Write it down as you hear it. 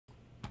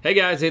Hey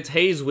guys, it's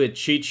Hayes with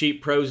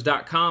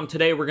CheatSheetPros.com.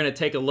 Today we're going to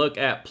take a look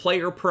at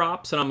player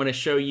props, and I'm going to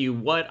show you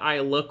what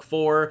I look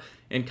for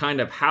and kind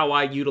of how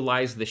I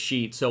utilize the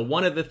sheet. So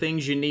one of the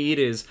things you need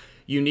is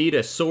you need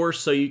a source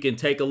so you can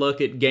take a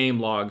look at game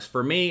logs.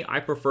 For me,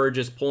 I prefer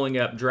just pulling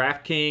up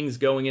DraftKings,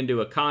 going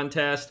into a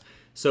contest,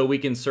 so we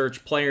can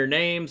search player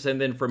names, and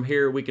then from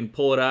here we can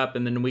pull it up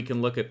and then we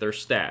can look at their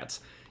stats.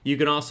 You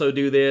can also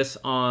do this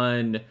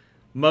on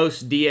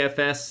most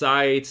DFS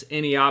sites.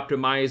 Any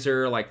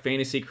optimizer like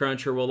Fantasy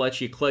Cruncher will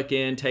let you click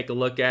in, take a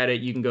look at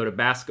it. You can go to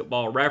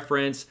Basketball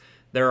Reference.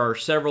 There are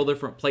several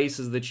different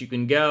places that you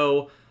can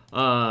go,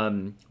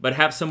 but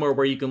have somewhere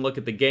where you can look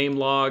at the game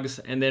logs.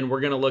 And then we're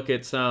going to look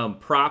at some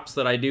props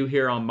that I do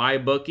here on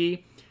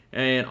MyBookie.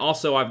 And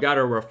also, I've got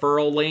a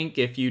referral link.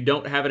 If you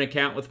don't have an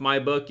account with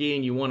MyBookie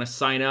and you want to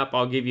sign up,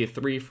 I'll give you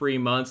 3 free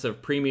months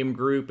of premium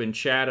group and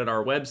chat at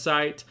our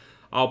website.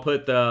 I'll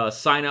put the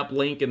sign up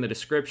link in the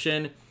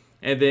description.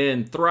 And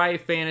then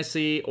Thrive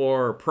Fantasy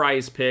or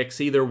Prize Picks,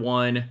 either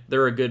one,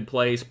 they're a good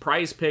place.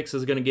 Prize Picks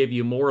is going to give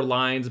you more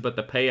lines, but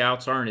the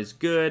payouts aren't as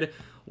good.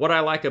 What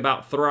I like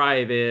about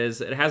Thrive is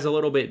it has a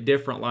little bit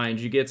different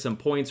lines. You get some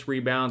points,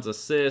 rebounds,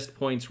 assists,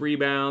 points,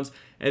 rebounds,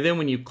 and then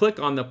when you click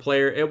on the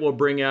player, it will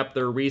bring up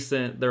their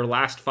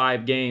last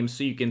 5 games,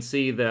 so you can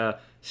see the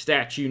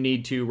stats you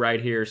need to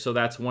right here. So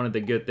that's one of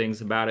the good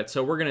things about it.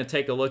 So we're going to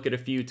take a look at a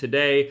few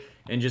today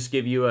and just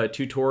give you a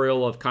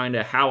tutorial of kind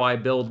of how I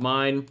build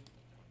mine.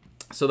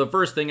 So the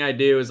first thing I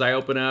do is I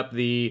open up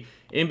the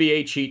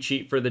NBA cheat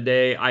sheet for the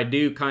day. I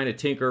do kind of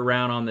tinker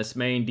around on this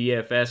main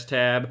DFS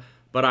tab,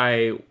 but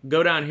I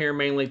go down here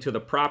mainly to the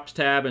props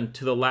tab and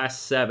to the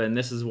last 7.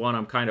 This is one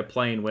I'm kind of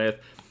playing with.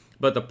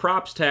 But the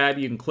props tab,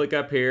 you can click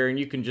up here and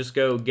you can just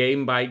go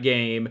game by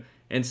game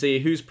and see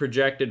who's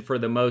projected for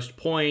the most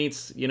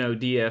points, you know,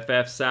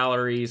 DFF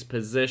salaries,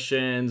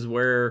 positions,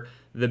 where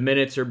the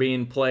minutes are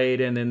being played,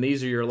 and then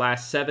these are your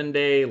last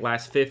 7-day,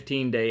 last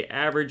 15-day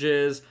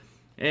averages.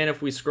 And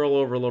if we scroll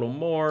over a little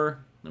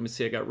more, let me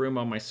see, I got room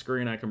on my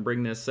screen, I can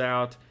bring this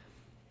out.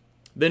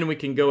 Then we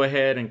can go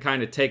ahead and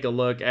kind of take a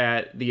look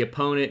at the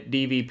opponent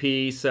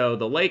DVP. So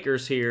the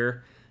Lakers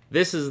here,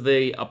 this is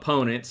the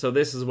opponent. So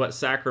this is what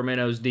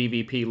Sacramento's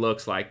DVP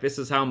looks like. This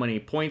is how many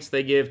points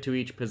they give to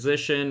each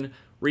position,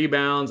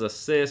 rebounds,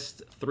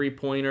 assists,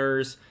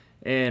 3-pointers,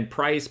 and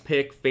prize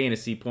pick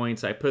fantasy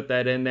points. I put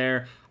that in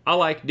there. I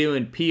like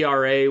doing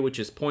PRA, which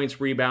is points,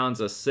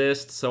 rebounds,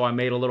 assists, so I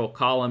made a little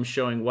column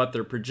showing what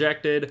they're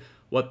projected,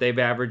 what they've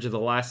averaged the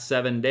last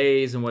 7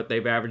 days, and what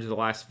they've averaged the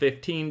last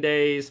 15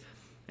 days.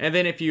 And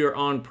then if you're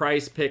on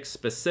prize picks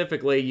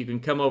specifically, you can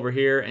come over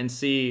here and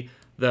see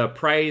the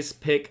prize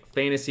pick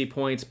fantasy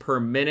points per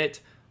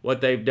minute,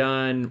 what they've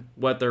done,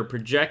 what they're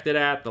projected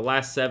at, the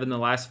last 7, the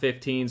last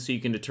 15, so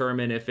you can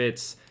determine if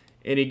it's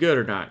any good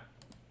or not.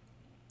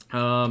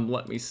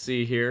 Let me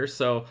see here.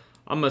 So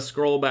I'm going to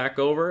scroll back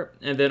over,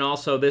 and then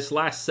also this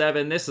last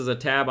 7, this is a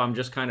tab I'm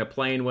just kind of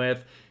playing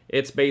with.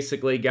 It's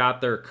basically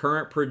got their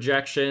current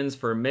projections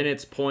for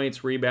minutes,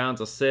 points,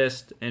 rebounds,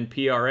 assists, and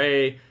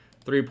PRA,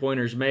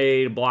 3-pointers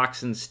made,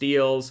 blocks and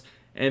steals,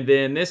 and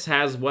then this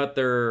has what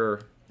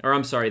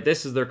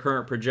this is their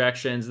current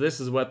projections. This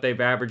is what they've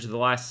averaged the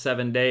last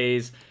 7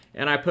 days,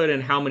 and I put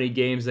in how many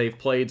games they've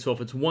played. So if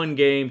it's 1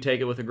 game,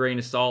 take it with a grain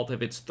of salt.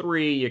 If it's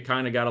 3, you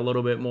kind of got a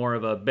little bit more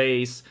of a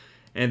base,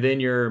 and then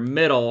your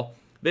middle.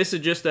 This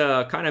is just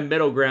a kind of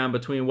middle ground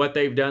between what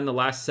they've done the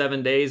last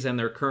 7 days and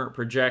their current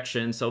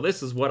projection. So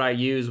this is what I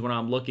use when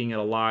I'm looking at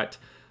a lot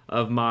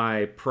of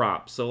my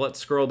props. So let's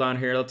scroll down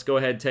here. Let's go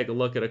ahead and take a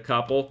look at a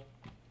couple.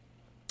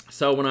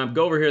 So when I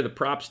go over here, the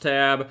props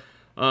tab,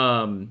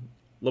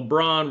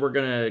 LeBron, we're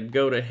going to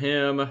go to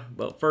him.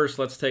 But first,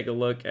 let's take a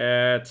look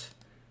at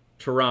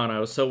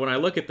Toronto. So when I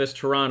look at this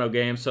Toronto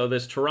game, so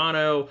this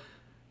Toronto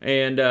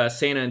and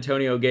San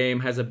Antonio game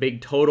has a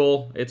big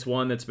total. It's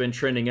one that's been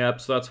trending up,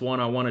 so that's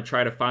one I want to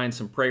try to find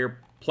some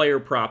player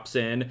props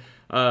in.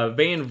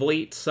 Van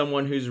Vliet,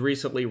 someone who's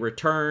recently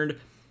returned.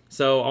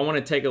 So I want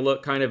to take a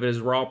look kind of at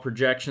his raw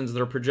projections.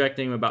 They're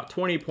projecting about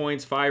 20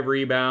 points, 5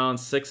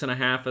 rebounds,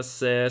 6.5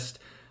 assists.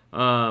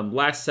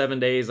 Last 7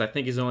 days, I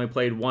think he's only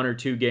played 1 or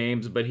 2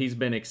 games, but he's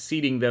been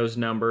exceeding those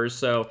numbers.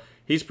 So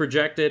he's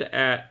projected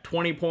at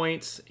 20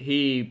 points.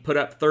 He put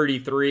up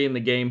 33 in the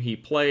game he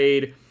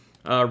played.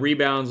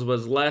 Rebounds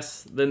was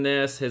less than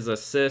this. His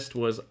assist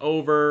was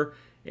over,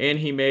 and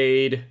he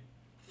made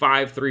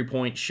 5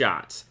 3-point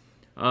shots.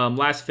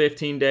 Last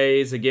 15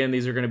 days, again,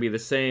 these are going to be the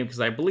same because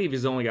I believe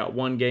he's only got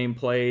 1 game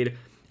played.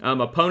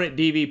 Opponent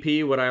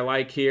DVP, what I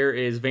like here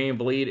is Van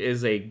Vliet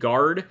is a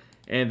guard,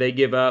 and they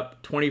give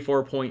up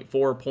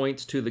 24.4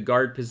 points to the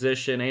guard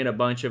position and a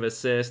bunch of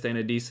assists and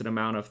a decent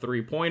amount of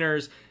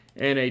 3-pointers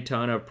and a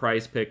ton of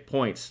prize pick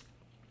points.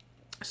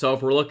 So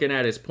if we're looking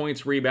at his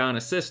points, rebound,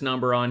 assist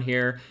number on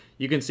here,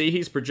 you can see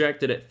he's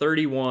projected at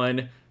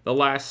 31 the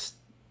last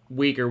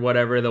week or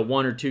whatever, the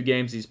 1 or 2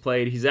 games he's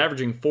played. He's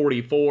averaging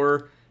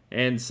 44,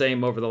 and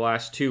same over the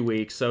last 2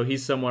 weeks. So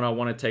he's someone I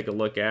want to take a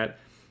look at.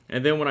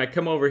 And then when I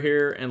come over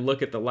here and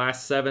look at the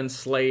last 7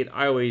 slate,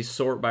 I always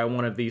sort by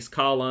one of these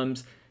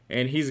columns,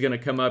 and he's going to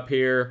come up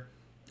here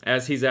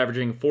as he's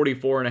averaging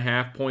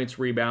 44.5 points,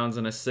 rebounds,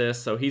 and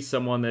assists. So he's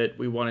someone that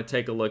we want to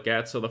take a look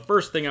at. So the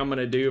first thing I'm going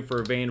to do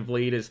for Van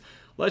Vliet is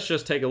let's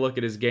just take a look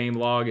at his game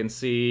log and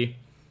see.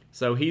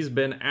 So he's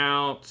been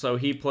out. So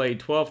he played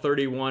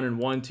 12-31 and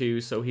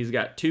 1-2. So he's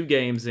got 2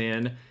 games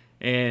in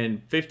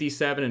and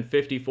 57 and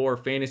 54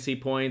 fantasy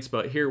points.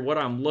 But here, what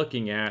I'm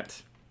looking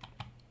at,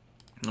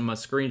 I'm going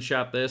to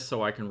screenshot this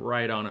so I can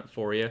write on it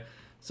for you.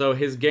 So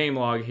his game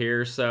log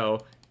here.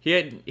 So he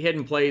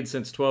hadn't played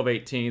since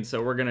 12-18,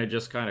 so we're going to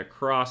just kind of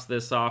cross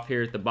this off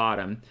here at the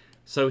bottom.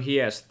 So he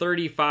has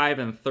 35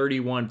 and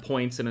 31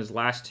 points in his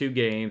last 2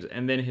 games,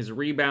 and then his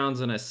rebounds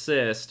and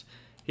assists,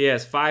 he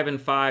has 5 and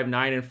 5,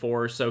 9 and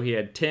 4, so he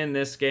had 10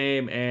 this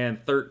game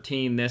and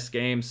 13 this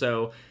game.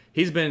 So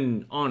he's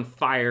been on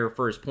fire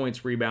for his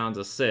points, rebounds,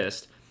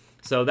 assists.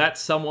 So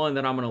that's someone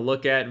that I'm going to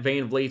look at.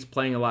 Van Vliet's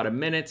playing a lot of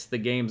minutes. The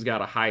game's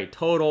got a high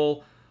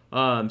total.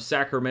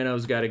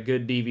 Sacramento's got a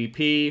good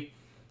DVP.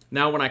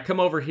 Now, when I come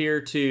over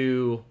here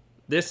to,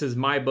 this is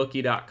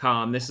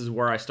MyBookie.com. This is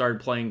where I started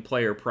playing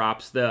player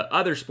props. The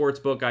other sports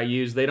book I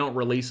use, they don't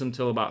release them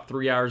until about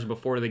 3 hours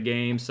before the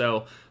game.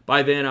 So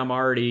by then, I'm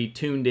already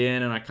tuned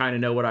in and I kind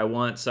of know what I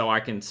want, so I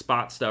can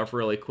spot stuff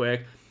really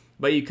quick.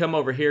 But you come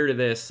over here to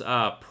this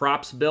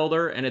props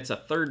builder, and it's a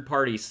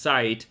third-party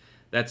site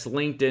that's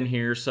linked in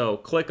here. So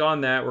click on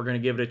that. We're going to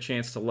give it a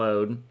chance to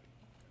load.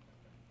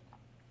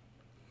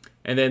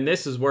 And then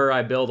this is where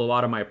I build a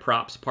lot of my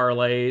props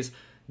parlays.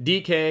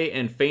 DK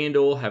and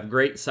FanDuel have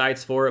great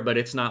sites for it, but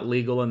it's not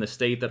legal in the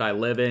state that I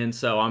live in,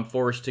 so I'm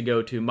forced to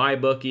go to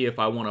MyBookie if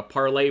I want to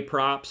parlay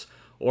props,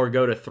 or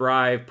go to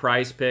Thrive,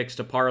 Price Picks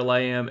to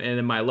parlay them, and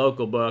in my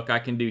local book, I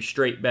can do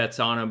straight bets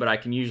on them, but I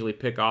can usually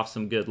pick off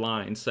some good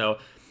lines. So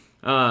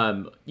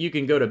you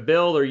can go to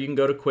Build, or you can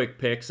go to Quick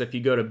Picks. If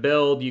you go to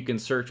Build, you can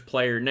search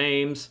player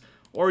names,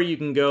 or you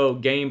can go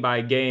game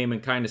by game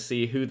and kind of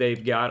see who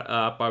they've got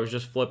up. I was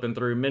just flipping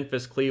through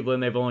Memphis,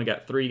 Cleveland. They've only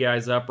got 3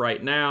 guys up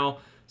right now,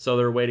 so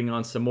they're waiting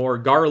on some more.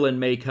 Garland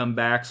may come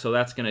back, so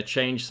that's going to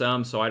change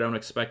some, so I don't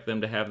expect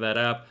them to have that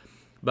up.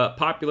 But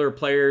popular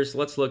players,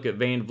 let's look at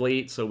Van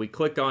Vliet. So we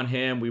click on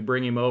him, we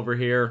bring him over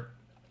here,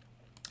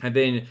 and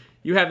then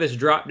you have this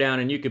drop down,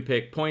 and you can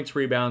pick points,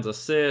 rebounds,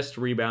 assist,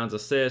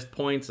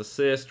 points,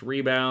 assist,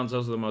 rebounds.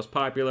 Those are the most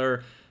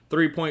popular.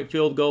 3-point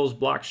field goals,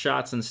 block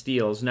shots, and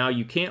steals. Now,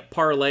 you can't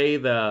parlay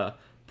the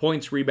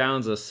points,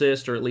 rebounds,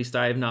 assists, or at least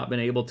I have not been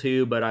able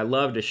to, but I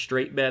love to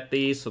straight bet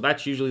these, so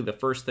that's usually the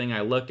first thing I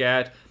look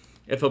at.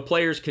 If a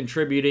player's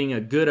contributing a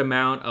good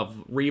amount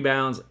of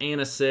rebounds and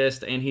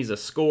assists, and he's a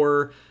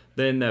scorer,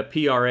 then the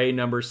PRA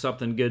number is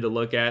something good to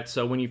look at.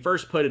 So when you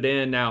first put it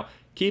in, now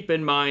keep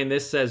in mind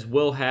this says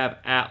will have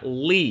at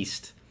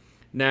least.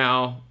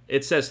 Now,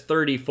 it says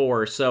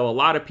 34, so a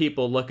lot of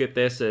people look at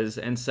this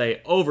and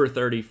say over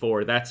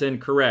 34. That's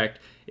incorrect.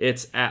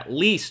 It's at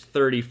least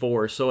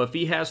 34. So if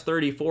he has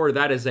 34,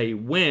 that is a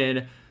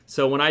win.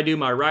 So when I do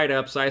my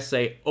write-ups, I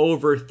say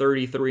over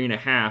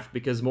 33.5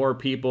 because more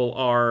people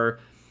are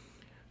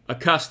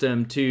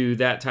accustomed to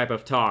that type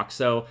of talk.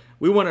 So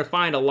we want to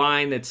find a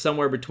line that's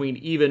somewhere between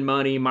even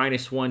money,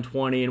 minus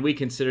 120, and we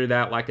consider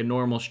that like a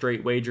normal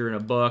straight wager in a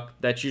book.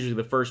 That's usually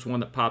the first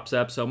one that pops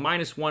up. So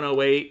minus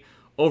 108,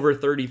 over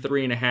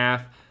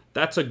 33.5.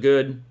 That's a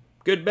good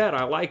bet.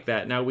 I like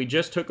that. Now, we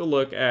just took a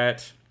look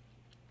at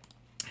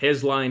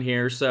his line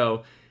here.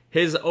 So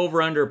his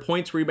over-under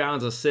points,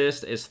 rebounds,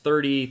 assists is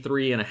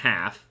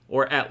 33.5,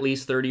 or at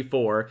least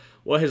 34.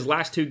 Well, his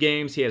last 2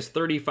 games, he has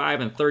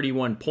 35 and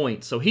 31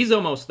 points. So he's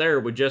almost there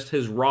with just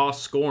his raw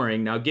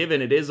scoring. Now,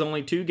 given it is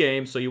only 2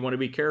 games, so you want to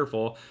be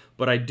careful,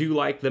 but I do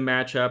like the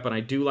matchup, and I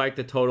do like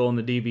the total in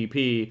the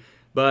DVP.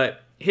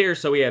 But here,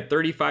 so he had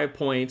 35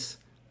 points,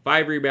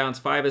 5 rebounds,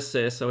 5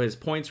 assists. So his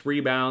points,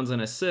 rebounds,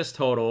 and assist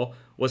total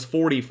was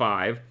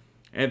 45.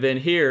 And then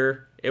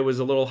here, it was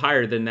a little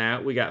higher than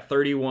that. We got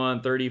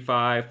 31,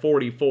 35,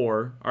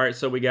 44. All right,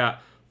 so we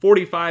got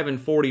 45 and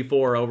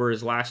 44 over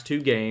his last 2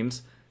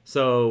 games.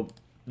 So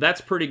that's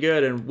pretty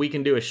good, and we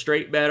can do a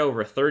straight bet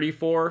over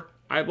 34.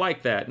 I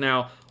like that.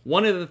 Now,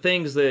 one of the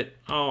things that,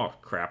 oh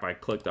crap, I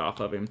clicked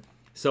off of him.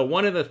 So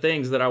one of the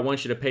things that I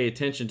want you to pay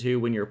attention to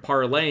when you're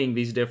parlaying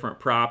these different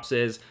props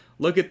is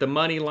look at the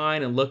money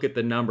line and look at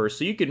the number.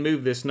 So you can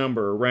move this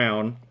number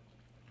around.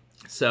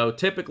 So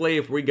typically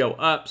if we go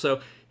up, so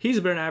he's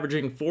been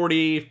averaging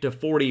 40 to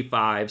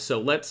 45. So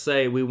let's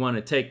say we want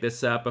to take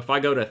this up. If I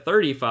go to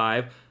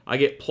 35, I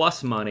get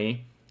plus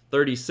money.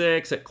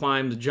 36, it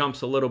climbs,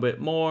 jumps a little bit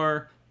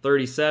more.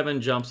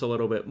 37 jumps a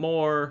little bit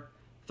more.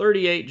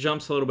 38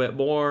 jumps a little bit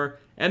more.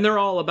 And they're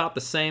all about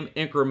the same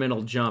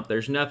incremental jump.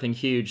 There's nothing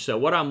huge. So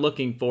what I'm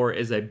looking for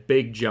is a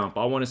big jump.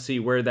 I want to see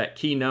where that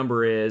key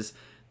number is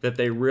that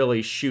they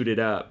really shoot it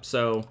up.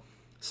 So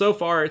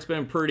far it's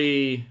been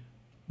pretty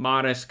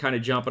modest, kind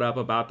of jumping up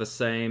about the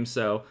same.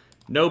 So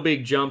no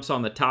big jumps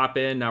on the top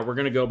end. Now we're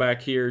going to go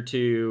back here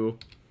to,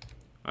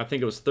 I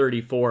think it was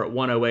 34 at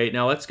 108.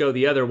 Now let's go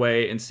the other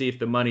way and see if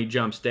the money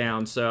jumps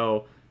down.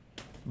 So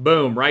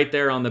boom, right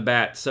there on the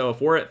bat. So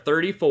if we're at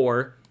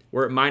 34,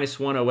 we're at minus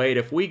 108.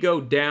 If we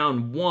go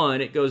down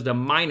 1, it goes to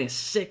minus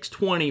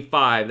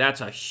 625.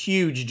 That's a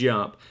huge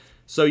jump.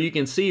 So you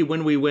can see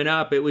when we went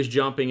up, it was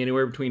jumping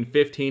anywhere between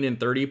 15 and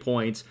 30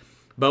 points.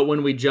 But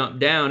when we jumped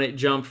down, it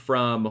jumped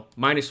from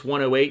minus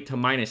 108 to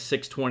minus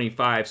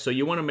 625. So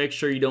you want to make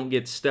sure you don't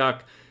get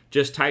stuck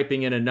just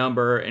typing in a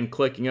number and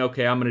clicking,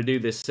 okay, I'm going to do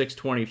this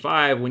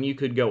 625, when you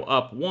could go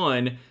up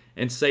 1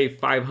 and save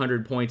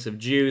 500 points of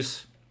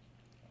juice.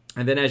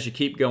 And then as you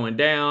keep going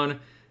down,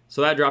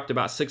 so that dropped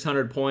about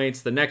 600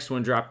 points. The next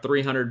one dropped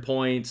 300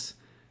 points,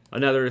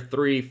 another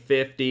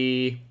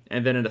 350,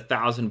 and then at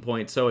 1,000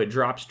 points. So it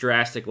drops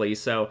drastically.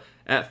 So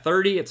at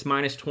 30, it's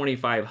minus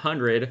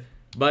 2,500.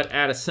 But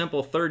at a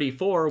simple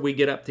 34, we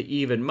get up to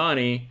even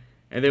money.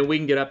 And then we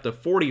can get up to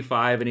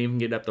 45 and even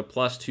get up to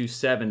plus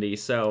 270.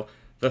 So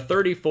the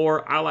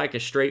 34, I like a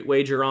straight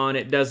wager on.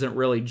 It doesn't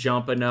really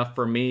jump enough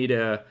for me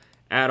to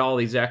add all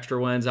these extra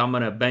ones. I'm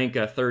going to bank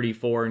a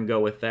 34 and go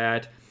with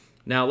that.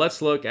 Now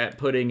let's look at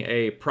putting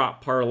a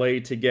prop parlay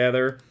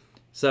together.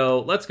 So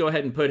let's go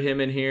ahead and put him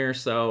in here.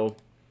 So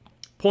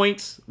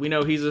points, we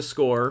know he's a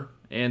scorer.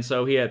 And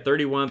so he had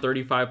 31,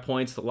 35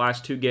 points the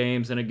last 2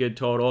 games and a good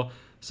total.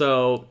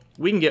 So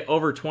we can get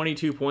over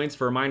 22 points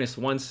for minus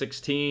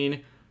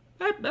 116.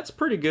 That's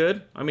pretty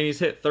good. I mean, he's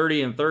hit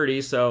 30 and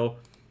 30, so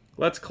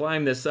let's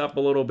climb this up a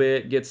little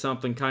bit, get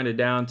something kind of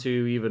down to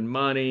even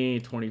money,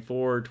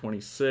 24,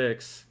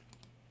 26.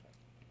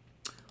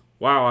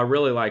 Wow, I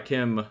really like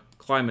him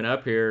climbing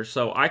up here.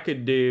 So I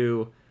could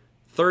do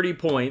 30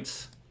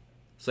 points.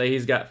 Say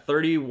he's got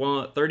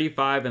 31,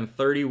 35 and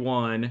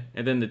 31,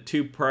 and then the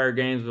 2 prior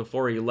games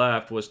before he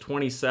left was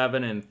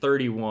 27 and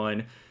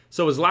 31.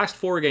 So his last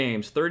 4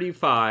 games,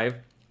 35,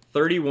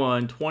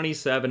 31,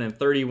 27, and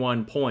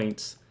 31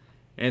 points.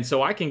 And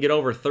so I can get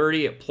over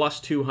 30 at plus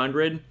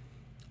 200.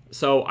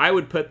 So I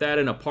would put that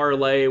in a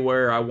parlay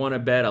where I want to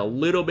bet a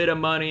little bit of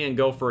money and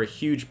go for a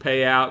huge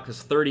payout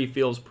because 30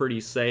 feels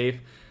pretty safe.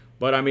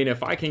 But I mean,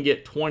 if I can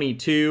get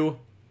 22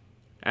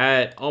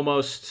 at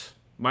almost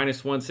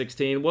minus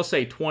 116, we'll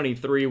say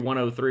 23,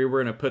 103.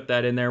 We're going to put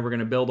that in there. We're going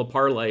to build a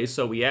parlay.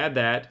 So we add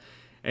that.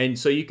 And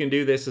so you can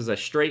do this as a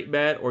straight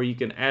bet, or you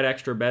can add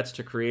extra bets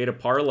to create a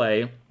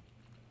parlay.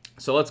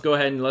 So let's go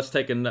ahead and let's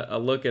take a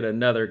look at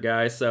another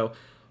guy. So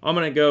I'm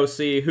going to go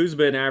see who's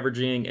been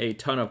averaging a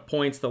ton of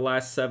points the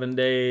last 7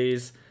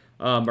 days.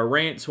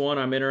 Morant's one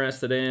I'm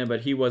interested in,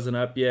 but he wasn't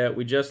up yet.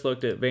 We just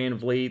looked at Van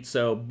Vliet.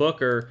 So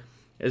Booker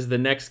is the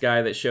next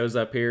guy that shows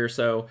up here.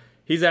 So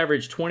he's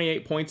averaged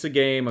 28 points a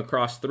game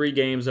across 3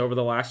 games over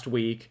the last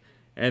week.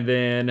 And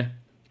then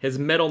his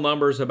middle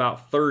number is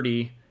about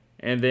 30.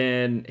 And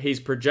then he's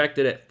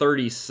projected at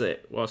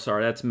 36. Well,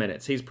 sorry, that's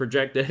minutes. He's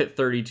projected at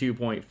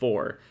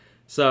 32.4.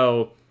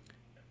 So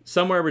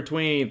somewhere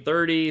between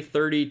 30,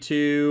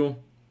 32,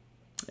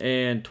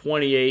 and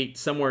 28,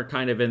 somewhere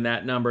kind of in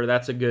that number.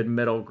 That's a good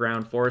middle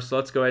ground for us. So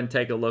let's go ahead and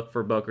take a look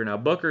for Booker. Now,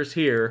 Booker's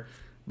here,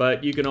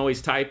 but you can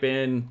always type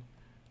in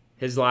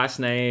his last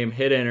name,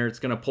 hit enter. It's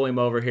going to pull him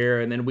over here,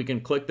 and then we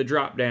can click the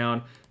drop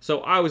down. So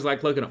I always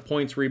like looking at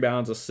points,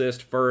 rebounds,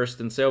 assists first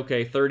and say,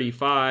 okay,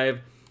 35.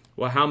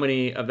 Well, how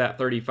many of that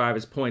 35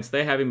 is points?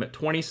 They have him at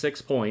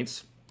 26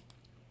 points.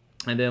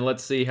 And then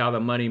let's see how the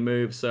money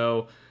moves.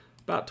 So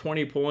about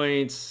 20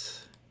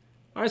 points.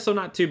 All right, so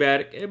not too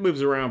bad. It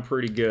moves around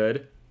pretty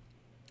good.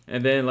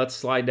 And then let's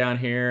slide down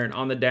here. And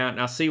on the down,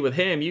 now see with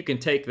him, you can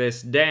take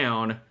this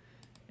down.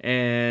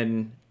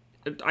 And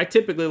I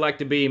typically like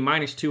to be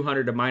minus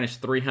 200 to minus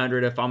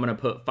 300 if I'm going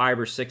to put 5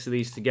 or 6 of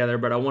these together.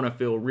 But I want to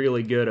feel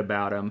really good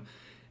about them.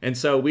 And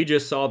so we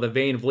just saw the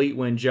Van Vliet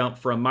win jump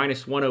from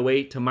minus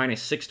 108 to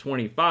minus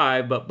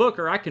 625. But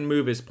Booker, I can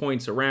move his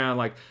points around.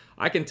 Like,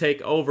 I can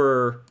take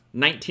over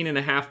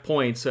 19.5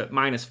 points at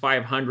minus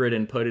 500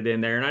 and put it in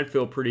there. And I'd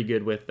feel pretty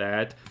good with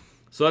that.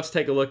 So let's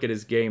take a look at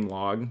his game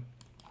log.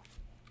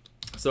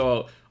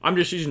 So I'm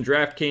just using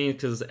DraftKings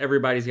because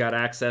everybody's got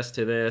access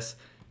to this.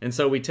 And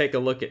so we take a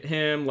look at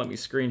him. Let me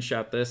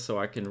screenshot this so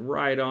I can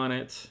write on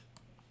it.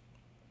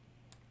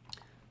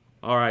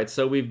 All right,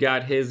 so we've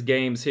got his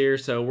games here.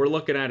 So we're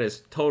looking at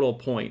his total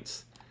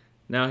points.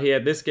 Now, he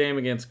had this game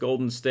against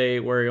Golden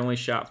State where he only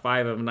shot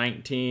 5 of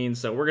 19.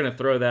 So we're going to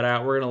throw that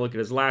out. We're going to look at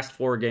his last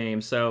 4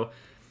 games. So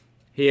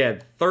he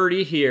had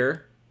 30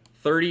 here,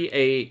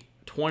 38,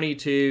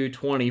 22,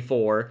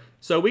 24.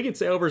 So we could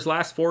say over his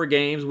last 4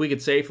 games, we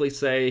could safely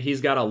say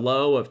he's got a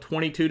low of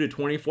 22 to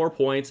 24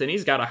 points, and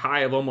he's got a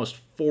high of almost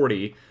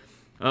 40.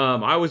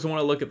 I always want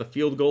to look at the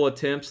field goal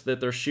attempts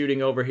that they're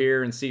shooting over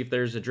here and see if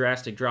there's a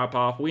drastic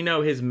drop-off. We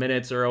know his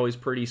minutes are always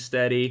pretty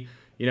steady.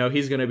 You know,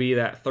 he's going to be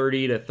that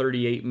 30 to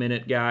 38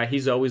 minute guy.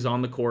 He's always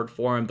on the court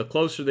for him. The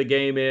closer the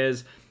game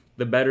is,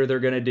 the better they're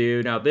going to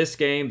do. Now, this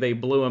game, they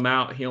blew him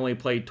out. He only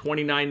played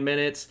 29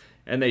 minutes,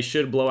 and they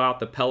should blow out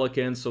the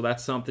Pelicans, so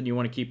that's something you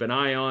want to keep an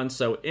eye on.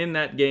 So in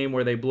that game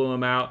where they blew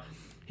him out,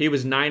 he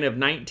was 9 of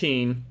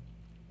 19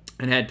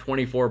 and had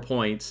 24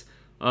 points.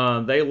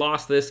 They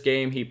lost this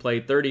game. He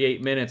played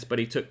 38 minutes, but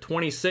he took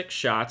 26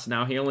 shots.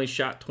 Now, he only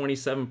shot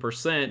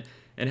 27%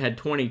 and had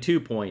 22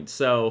 points.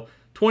 So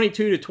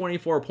 22 to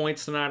 24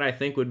 points tonight, I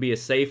think, would be a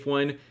safe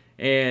one.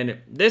 And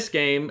this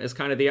game is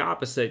kind of the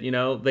opposite. You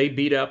know, they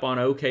beat up on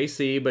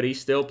OKC, but he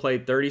still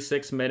played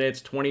 36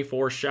 minutes,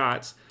 24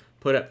 shots,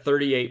 put up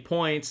 38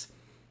 points.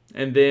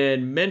 And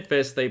then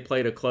Memphis, they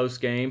played a close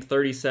game,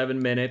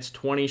 37 minutes,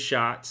 20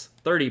 shots,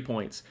 30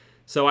 points.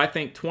 So I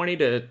think 20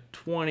 to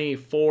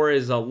 24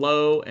 is a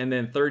low, and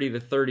then 30 to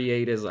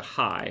 38 is a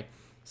high.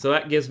 So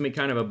that gives me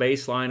kind of a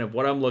baseline of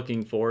what I'm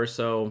looking for.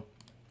 So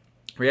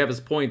we have his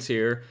points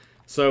here.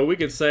 So we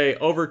could say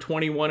over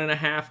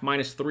 21.5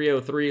 minus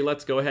 303.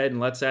 Let's go ahead and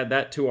let's add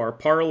that to our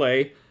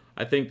parlay.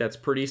 I think that's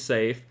pretty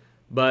safe.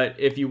 But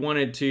if you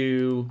wanted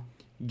to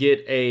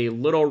get a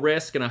little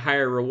risk and a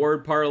higher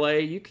reward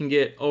parlay, you can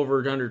get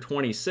over under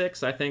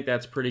 26. I think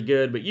that's pretty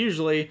good. But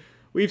usually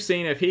we've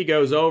seen if he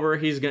goes over,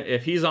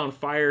 if he's on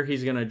fire,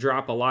 he's gonna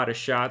drop a lot of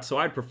shots. So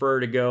I'd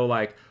prefer to go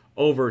like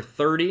over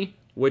 30,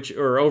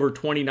 or over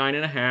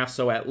 29.5.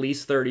 So at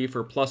least 30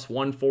 for plus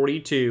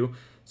 142.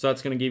 So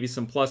that's going to give you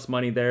some plus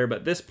money there.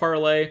 But this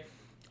parlay,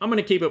 I'm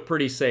going to keep it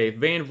pretty safe.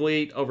 Van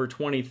Vliet over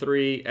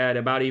 23 at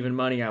about even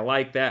money. I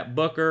like that.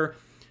 Booker,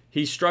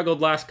 he struggled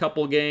last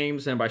couple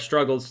games, and by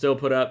struggled, still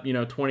put up,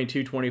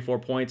 22, 24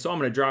 points. So I'm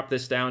going to drop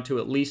this down to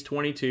at least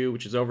 22,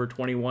 which is over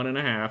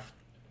 21.5.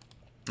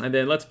 And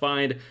then let's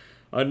find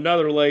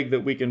another leg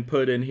that we can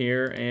put in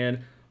here. And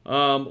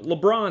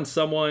LeBron's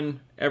someone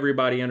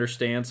everybody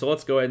understands. So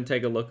let's go ahead and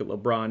take a look at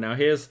LeBron. Now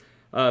his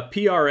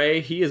PRA,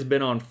 he has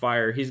been on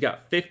fire. He's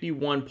got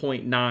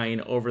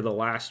 51.9 over the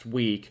last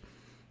week,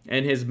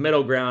 and his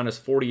middle ground is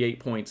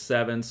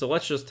 48.7. So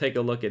let's just take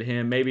a look at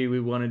him. Maybe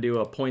we want to do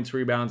a points,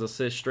 rebounds,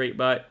 assists, straight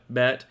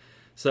bet.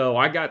 So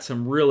I got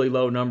some really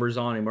low numbers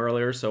on him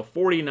earlier. So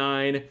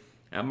 49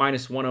 at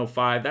minus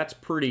 105, that's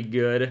pretty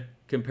good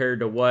compared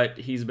to what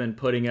he's been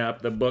putting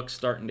up. The book's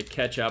starting to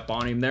catch up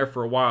on him. There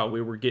for a while,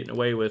 we were getting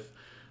away with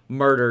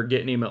murder,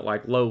 getting him at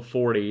like low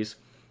 40s.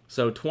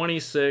 So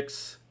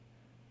 26,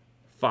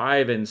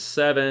 5 and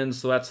 7,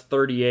 so that's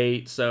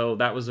 38. So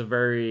that was a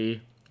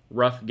very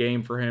rough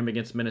game for him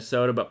against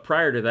Minnesota. But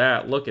prior to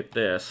that, look at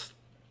this.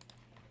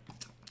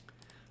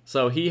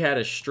 So he had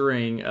a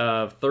string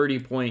of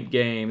 30-point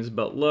games,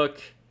 but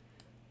look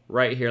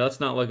right here. Let's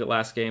not look at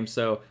last game.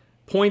 So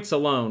points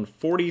alone,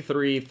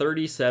 43,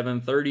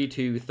 37,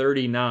 32,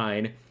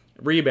 39.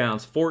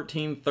 Rebounds,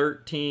 14,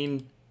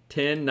 13,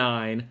 10,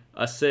 9.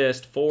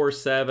 Assist, 4,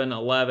 7,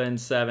 11,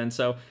 7.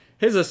 So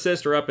his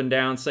assists are up and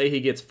down. Say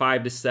he gets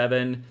 5 to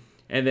 7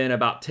 and then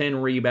about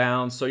 10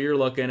 rebounds. So you're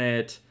looking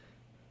at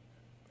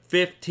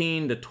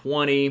 15 to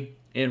 20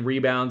 in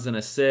rebounds and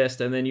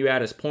assists. And then you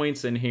add his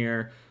points in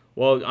here.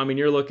 Well, I mean,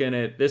 you're looking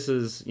at, this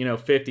is,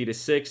 50 to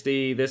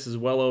 60. This is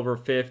well over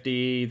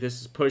 50.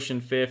 This is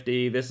pushing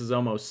 50. This is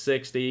almost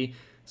 60.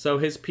 So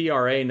his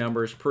PRA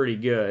number is pretty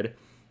good.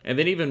 And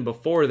then even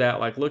before that,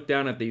 like look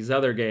down at these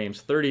other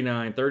games,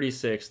 39,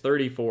 36,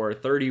 34,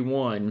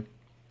 31.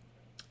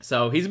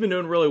 So he's been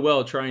doing really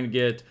well trying to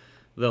get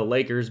the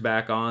Lakers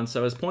back on.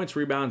 So his points,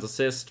 rebounds,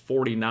 assists,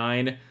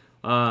 49.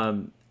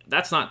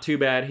 That's not too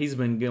bad. He's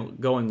been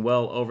going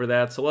well over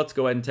that. So let's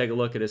go ahead and take a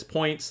look at his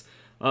points.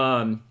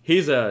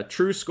 He's a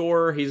true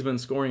scorer. He's been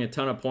scoring a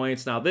ton of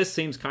points. Now this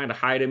seems kind of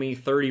high to me,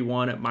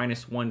 31 at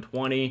minus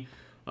 120.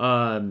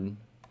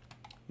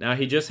 Now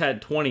he just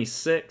had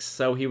 26,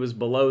 so he was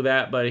below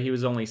that, but he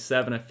was only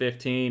 7 of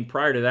 15.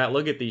 Prior to that,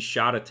 look at these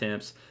shot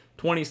attempts.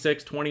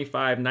 26,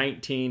 25,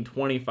 19,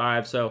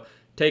 25. So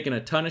taking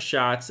a ton of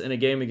shots in a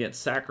game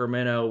against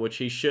Sacramento, which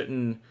he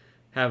shouldn't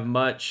have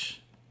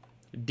much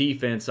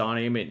defense on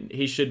him.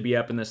 He should be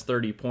up in this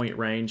 30-point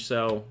range.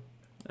 So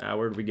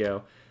where'd we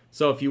go?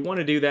 So if you want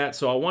to do that,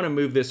 so I want to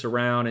move this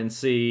around and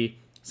see,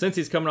 since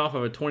he's coming off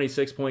of a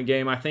 26-point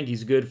game, I think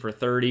he's good for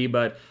 30,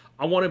 but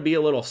I want to be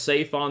a little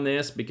safe on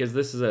this because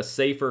this is a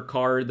safer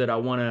card that I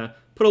want to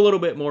put a little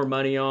bit more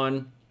money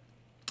on.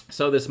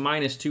 So this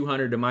minus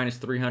 200 to minus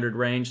 300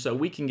 range, so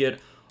we can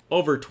get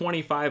over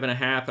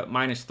 25.5 at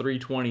minus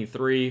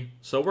 323.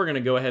 So we're going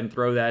to go ahead and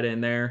throw that in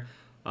there,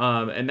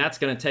 and that's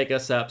going to take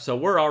us up. So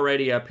we're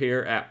already up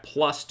here at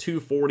plus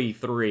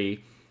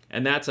 243,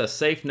 and that's a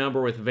safe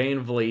number with Van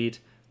Vliet.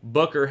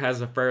 Booker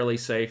has a fairly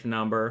safe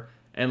number,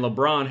 and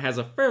LeBron has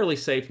a fairly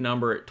safe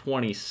number at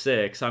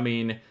 26. I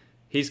mean,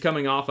 he's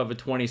coming off of a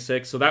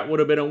 26, so that would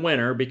have been a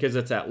winner because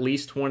it's at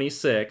least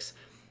 26.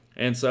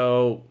 And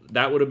so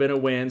that would have been a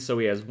win. So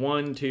he has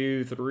 1,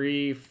 2,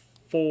 3,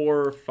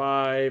 4,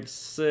 5,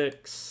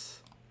 6,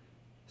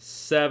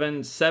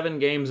 7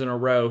 games in a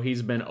row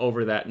he's been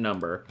over that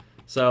number.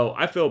 So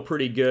I feel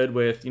pretty good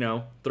with,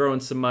 throwing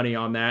some money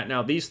on that.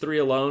 Now, these three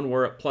alone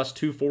were at plus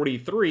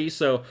 243,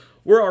 so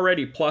we're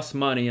already plus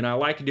money, and I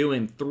like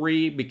doing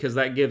 3 because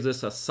that gives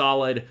us a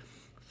solid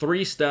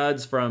 3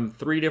 studs from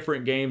 3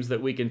 different games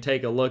that we can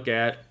take a look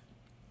at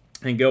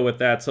and go with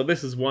that. So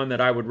this is one that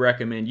I would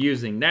recommend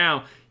using.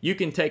 Now, you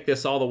can take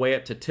this all the way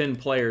up to 10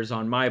 players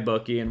on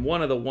MyBookie, and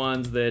one of the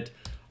ones that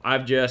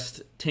I've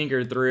just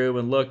tinkered through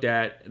and looked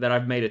at that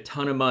I've made a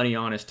ton of money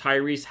on is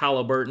Tyrese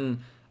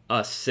Halliburton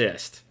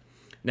assist.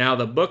 Now,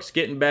 the book's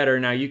getting better.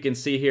 Now, you can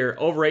see here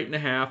over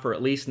 8.5 or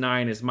at least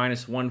 9 is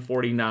minus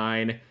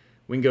 149.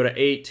 We can go to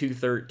 8,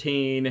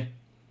 213.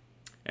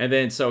 And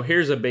then, so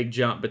here's a big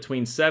jump.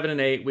 Between 7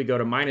 and 8, we go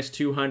to minus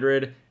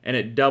 200, and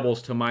it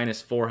doubles to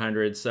minus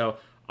 400. So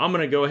I'm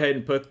going to go ahead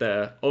and put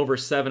the over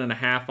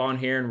 7.5 on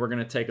here, and we're going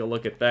to take a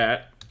look at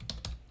that.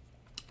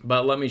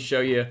 But let me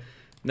show you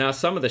now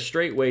some of the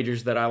straight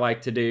wagers that I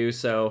like to do.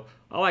 So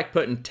I like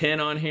putting 10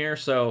 on here.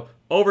 So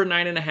over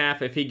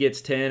 9.5, if he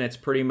gets 10, it's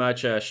pretty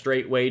much a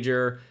straight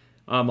wager.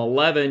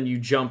 11, you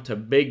jump to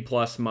big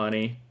plus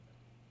money.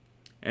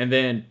 And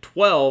then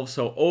 12,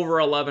 so over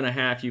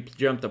 11.5, you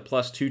jump to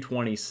plus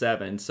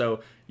 227. So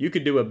you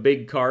could do a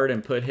big card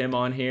and put him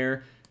on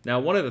here. Now,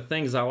 one of the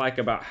things I like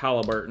about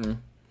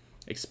Halliburton,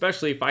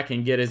 especially if I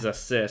can get his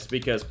assist,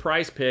 because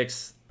Prize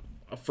Picks,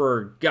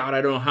 for God,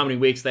 I don't know how many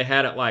weeks, they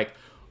had it like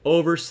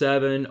over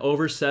 7,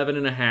 over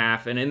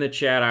 7.5, and in the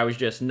chat, I was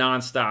just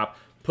nonstop.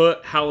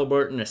 Put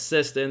Halliburton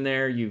assist in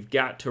there. You've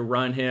got to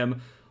run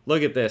him.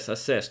 Look at this,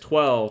 assist,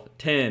 12,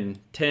 10,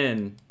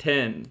 10,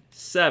 10,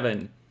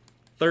 7,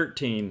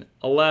 13,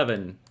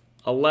 11,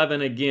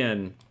 11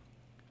 again,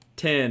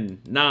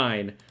 10,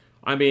 9.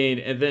 I mean,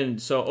 and then,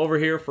 so over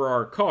here for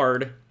our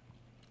card,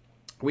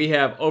 we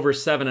have over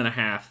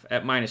 7.5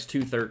 at minus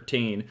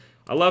 213.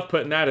 I love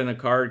putting that in a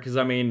card because,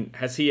 I mean,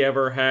 has he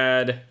ever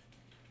had...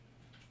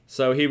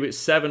 So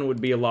 7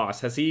 would be a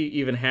loss. Has he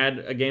even had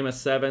a game of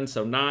 7?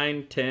 So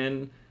 9,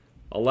 10,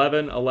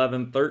 11,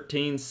 11,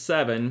 13,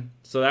 7.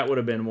 So that would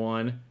have been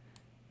 1.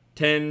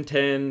 10,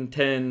 10,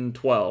 10,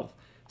 12.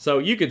 So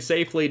you could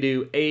safely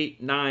do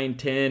 8, 9,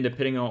 10,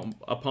 depending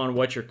upon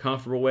what you're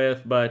comfortable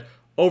with. But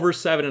over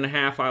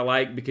 7.5 I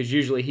like, because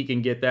usually he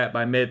can get that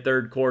by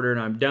mid-third quarter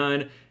and I'm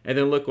done. And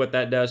then look what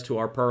that does to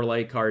our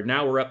parlay card.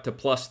 Now we're up to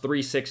plus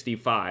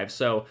 365.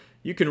 So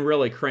you can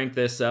really crank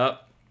this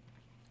up.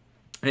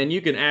 And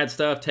you can add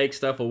stuff, take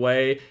stuff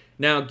away.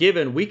 Now,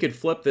 given we could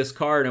flip this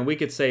card and we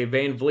could say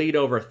Van Vliet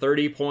over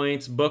 30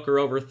 points, Booker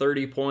over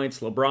 30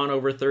 points, LeBron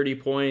over 30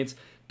 points,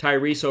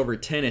 Tyrese over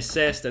 10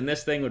 assists, and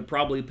this thing would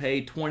probably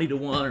pay 20 to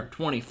 1 or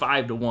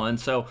 25 to 1.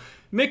 So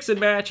mix and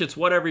match, it's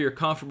whatever you're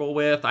comfortable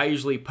with. I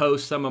usually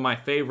post some of my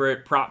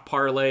favorite prop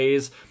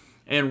parlays.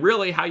 And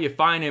really how you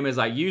find them is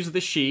I use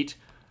the sheet.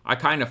 I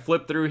kind of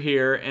flip through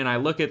here and I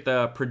look at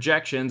the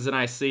projections and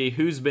I see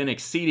who's been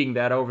exceeding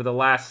that over the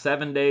last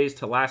 7 days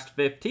to last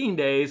 15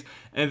 days.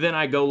 And then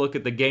I go look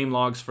at the game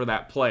logs for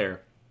that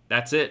player.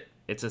 That's it.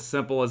 It's as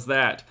simple as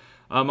that.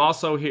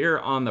 Also here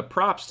on the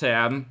props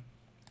tab,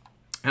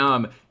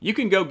 you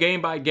can go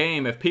game by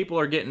game. If people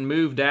are getting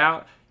moved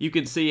out, you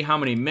can see how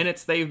many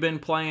minutes they've been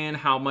playing,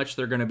 how much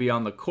they're going to be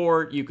on the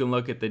court. You can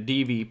look at the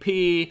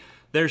DVP.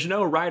 There's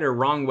no right or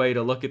wrong way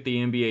to look at the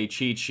NBA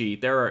cheat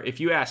sheet. If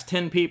you ask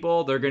 10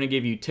 people, they're going to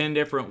give you 10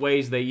 different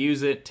ways they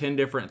use it, 10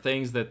 different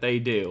things that they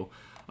do.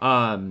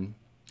 So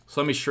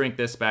let me shrink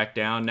this back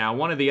down. Now,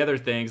 one of the other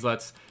things,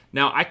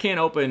 now I can't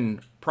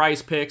open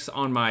Prize Picks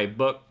on my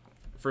book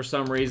for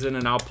some reason,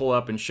 and I'll pull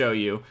up and show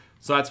you.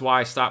 So that's why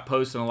I stopped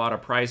posting a lot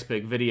of Prize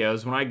Pick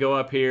videos. When I go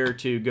up here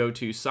to go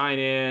to sign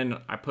in,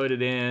 I put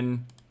it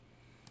in,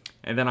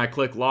 and then I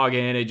click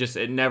login.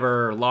 It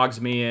never logs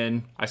me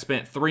in. I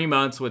spent 3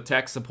 months with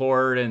tech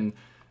support, and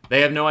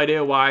they have no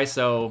idea why.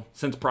 So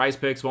since Prize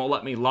Picks won't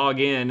let me log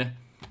in,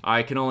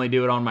 I can only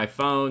do it on my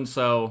phone.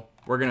 So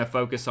we're going to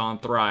focus on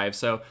Thrive.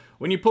 So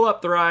when you pull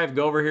up Thrive,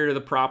 go over here to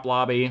the prop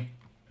lobby,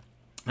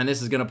 and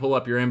this is going to pull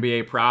up your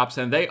NBA props,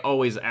 and they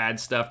always add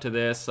stuff to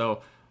this.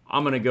 So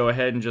I'm going to go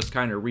ahead and just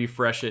kind of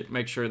refresh it,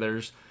 make sure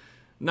there's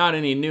not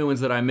any new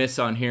ones that I miss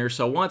on here.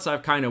 So once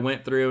I've kind of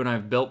went through and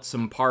I've built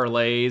some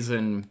parlays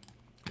and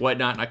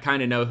whatnot, and I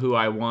kind of know who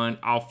I want,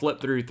 I'll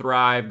flip through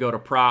Thrive, go to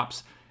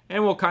props,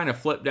 and we'll kind of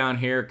flip down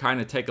here, kind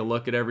of take a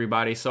look at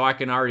everybody. So I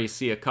can already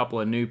see a couple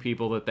of new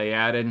people that they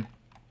added.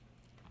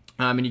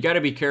 And you got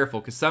to be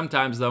careful because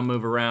sometimes they'll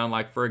move around.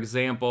 Like, for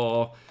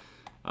example,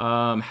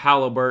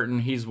 Halliburton,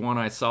 he's one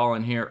I saw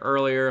in here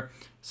earlier.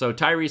 So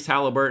Tyrese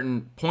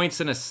Halliburton, points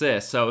and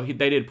assists. So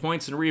they did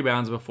points and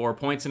rebounds before,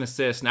 points and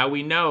assists. Now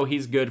we know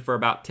he's good for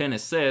about 10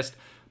 assists,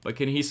 but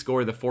can he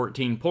score the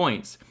 14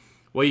 points?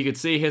 Well, you could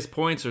see his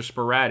points are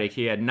sporadic.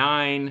 He had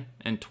 9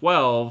 and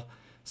 12,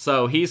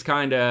 so he's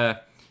kind of,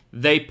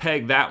 they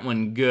pegged that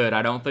one good.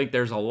 I don't think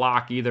there's a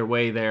lock either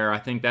way there. I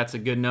think that's a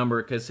good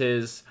number because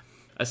his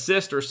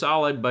assists are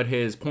solid, but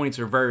his points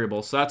are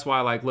variable. So that's why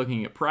I like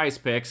looking at Prize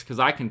Picks, because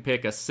I can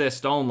pick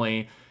assist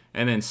only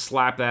and then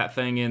slap that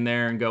thing in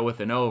there and go with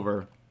an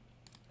over.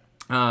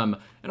 And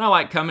I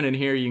like coming in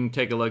here, you can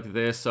take a look at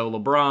this. So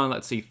LeBron,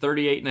 let's see,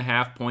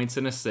 38.5 points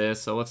and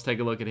assists. So let's take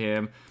a look at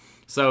him.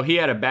 So he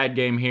had a bad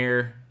game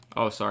here.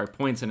 Oh, sorry,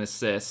 points and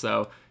assists.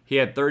 So he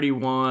had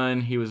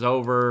 31. He was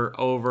over.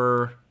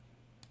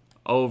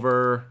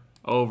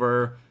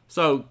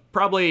 So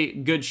probably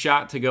good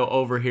shot to go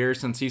over here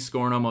since he's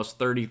scoring almost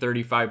 30,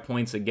 35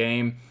 points a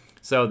game.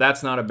 So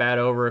that's not a bad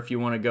over if you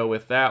want to go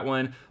with that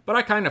one. But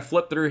I kind of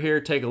flip through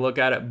here, take a look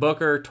at it.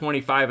 Booker,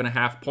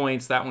 25.5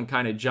 points. That one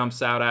kind of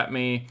jumps out at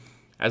me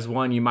as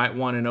one you might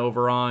want an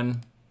over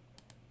on.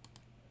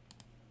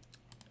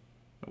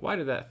 Why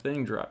did that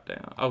thing drop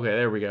down? Okay,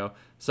 there we go.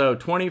 So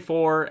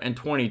 24 and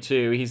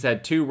 22. He's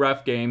had 2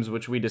 rough games,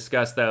 which we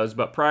discussed those.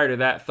 But prior to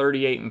that,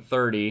 38 and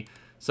 30.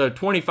 So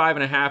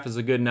 25.5 is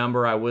a good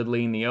number. I would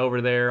lean the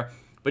over there.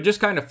 But just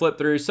kind of flip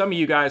through. Some of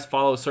you guys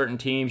follow certain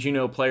teams. You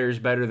know players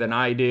better than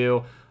I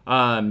do.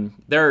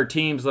 There are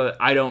teams that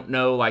I don't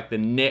know, like the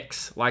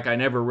Knicks. Like, I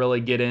never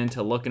really get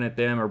into looking at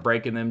them or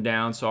breaking them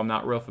down, so I'm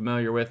not real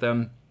familiar with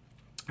them.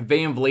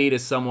 Van Vliet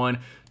is someone,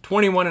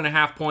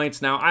 21.5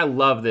 points. Now, I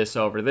love this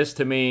over. This,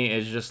 to me,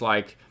 is just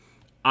like,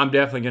 I'm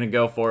definitely going to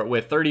go for it.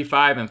 With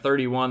 35 and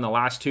 31 the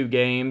last 2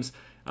 games,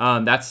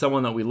 that's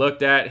someone that we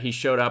looked at. He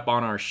showed up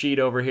on our sheet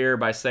over here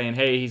by saying,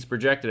 hey, he's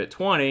projected at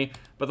 20,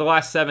 but the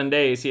last 7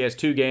 days, he has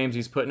 2 games.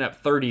 He's putting up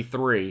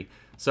 33.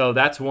 So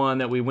that's one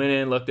that we went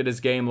in, looked at his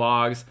game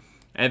logs,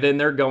 and then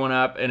they're going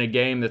up in a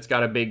game that's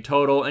got a big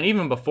total. And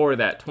even before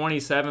that,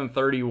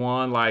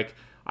 27-31, like,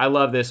 I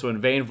love this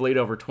one. Van Vliet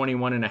over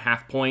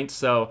 21.5 points.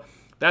 So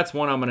that's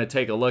one I'm going to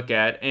take a look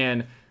at.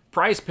 And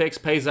Prize Picks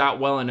pays out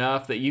well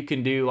enough that you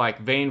can do like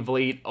Van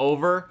Vliet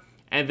over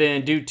and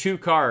then do 2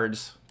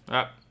 cards.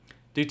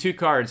 Do 2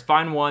 cards.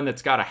 Find one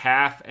that's got a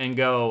half and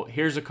go,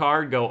 here's a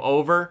card, go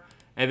over,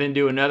 and then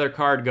do another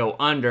card, go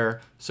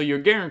under. So you're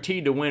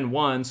guaranteed to win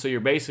one, so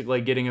you're basically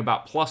getting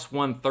about plus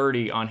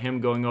 130 on him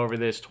going over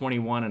this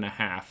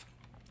 21.5.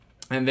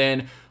 And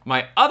then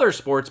my other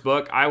sports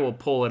book, I will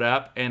pull it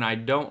up, and I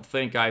don't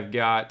think I've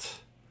got...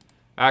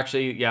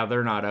 Actually, yeah,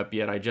 they're not up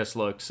yet. I just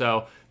looked.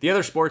 So the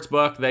other sports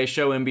book, they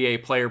show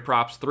NBA player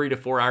props 3 to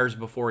 4 hours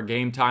before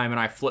game time, and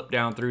I flip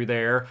down through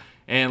there.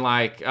 And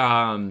like,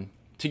 to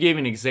give you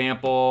an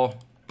example,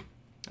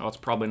 oh, it's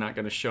probably not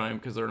going to show him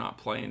because they're not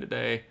playing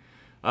today.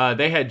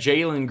 They had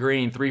Jalen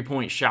Green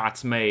 3-point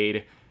shots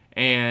made,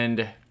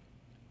 and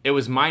it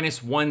was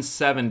minus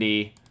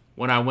 170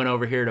 when I went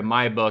over here to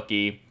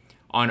MyBookie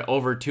on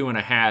over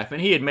 2.5,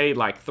 and he had made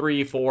like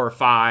 3, 4,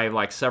 5,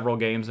 like several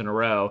games in a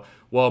row.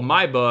 Well,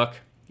 my book,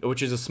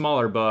 which is a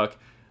smaller book,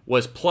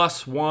 was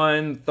plus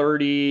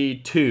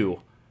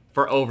 132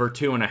 for over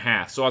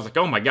 2.5. So I was like,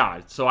 oh my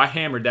God. So I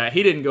hammered that.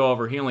 He didn't go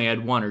over. He only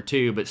had 1 or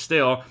 2, but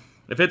still,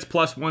 if it's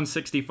plus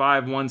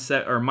 165,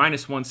 or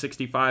minus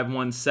 165,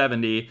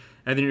 170,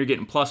 and then you're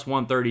getting plus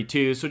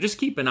 132. So just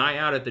keep an eye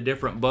out at the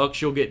different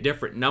books. You'll get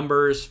different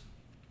numbers.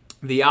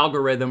 The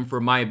algorithm for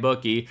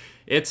MyBookie,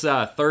 it's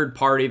a third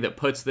party that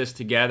puts this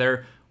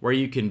together where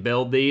you can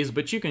build these,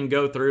 but you can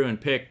go through and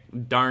pick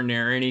darn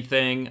near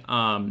anything.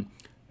 And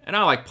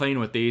I like playing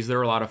with these.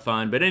 They're a lot of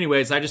fun. But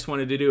anyways, I just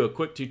wanted to do a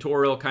quick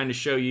tutorial, kind of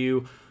show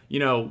you,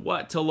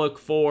 what to look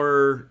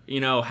for,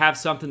 have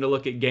something to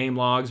look at game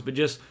logs, but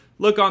just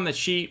look on the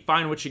sheet,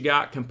 find what you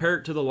got, compare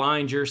it to the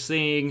lines you're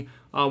seeing,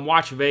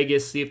 watch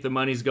Vegas, see if the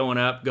money's going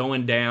up,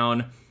 going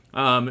down.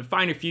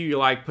 Find a few you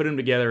like, put them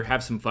together,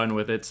 have some fun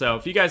with it. So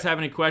if you guys have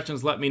any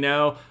questions, let me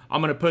know.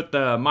 I'm going to put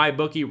the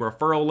MyBookie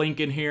referral link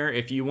in here.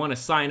 If you want to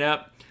sign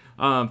up,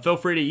 feel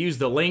free to use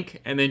the link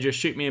and then just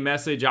shoot me a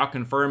message. I'll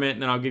confirm it,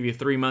 and then I'll give you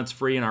 3 months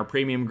free in our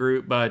premium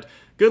group. But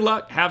good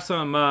luck, have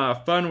some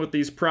fun with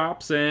these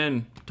props,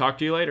 and talk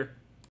to you later.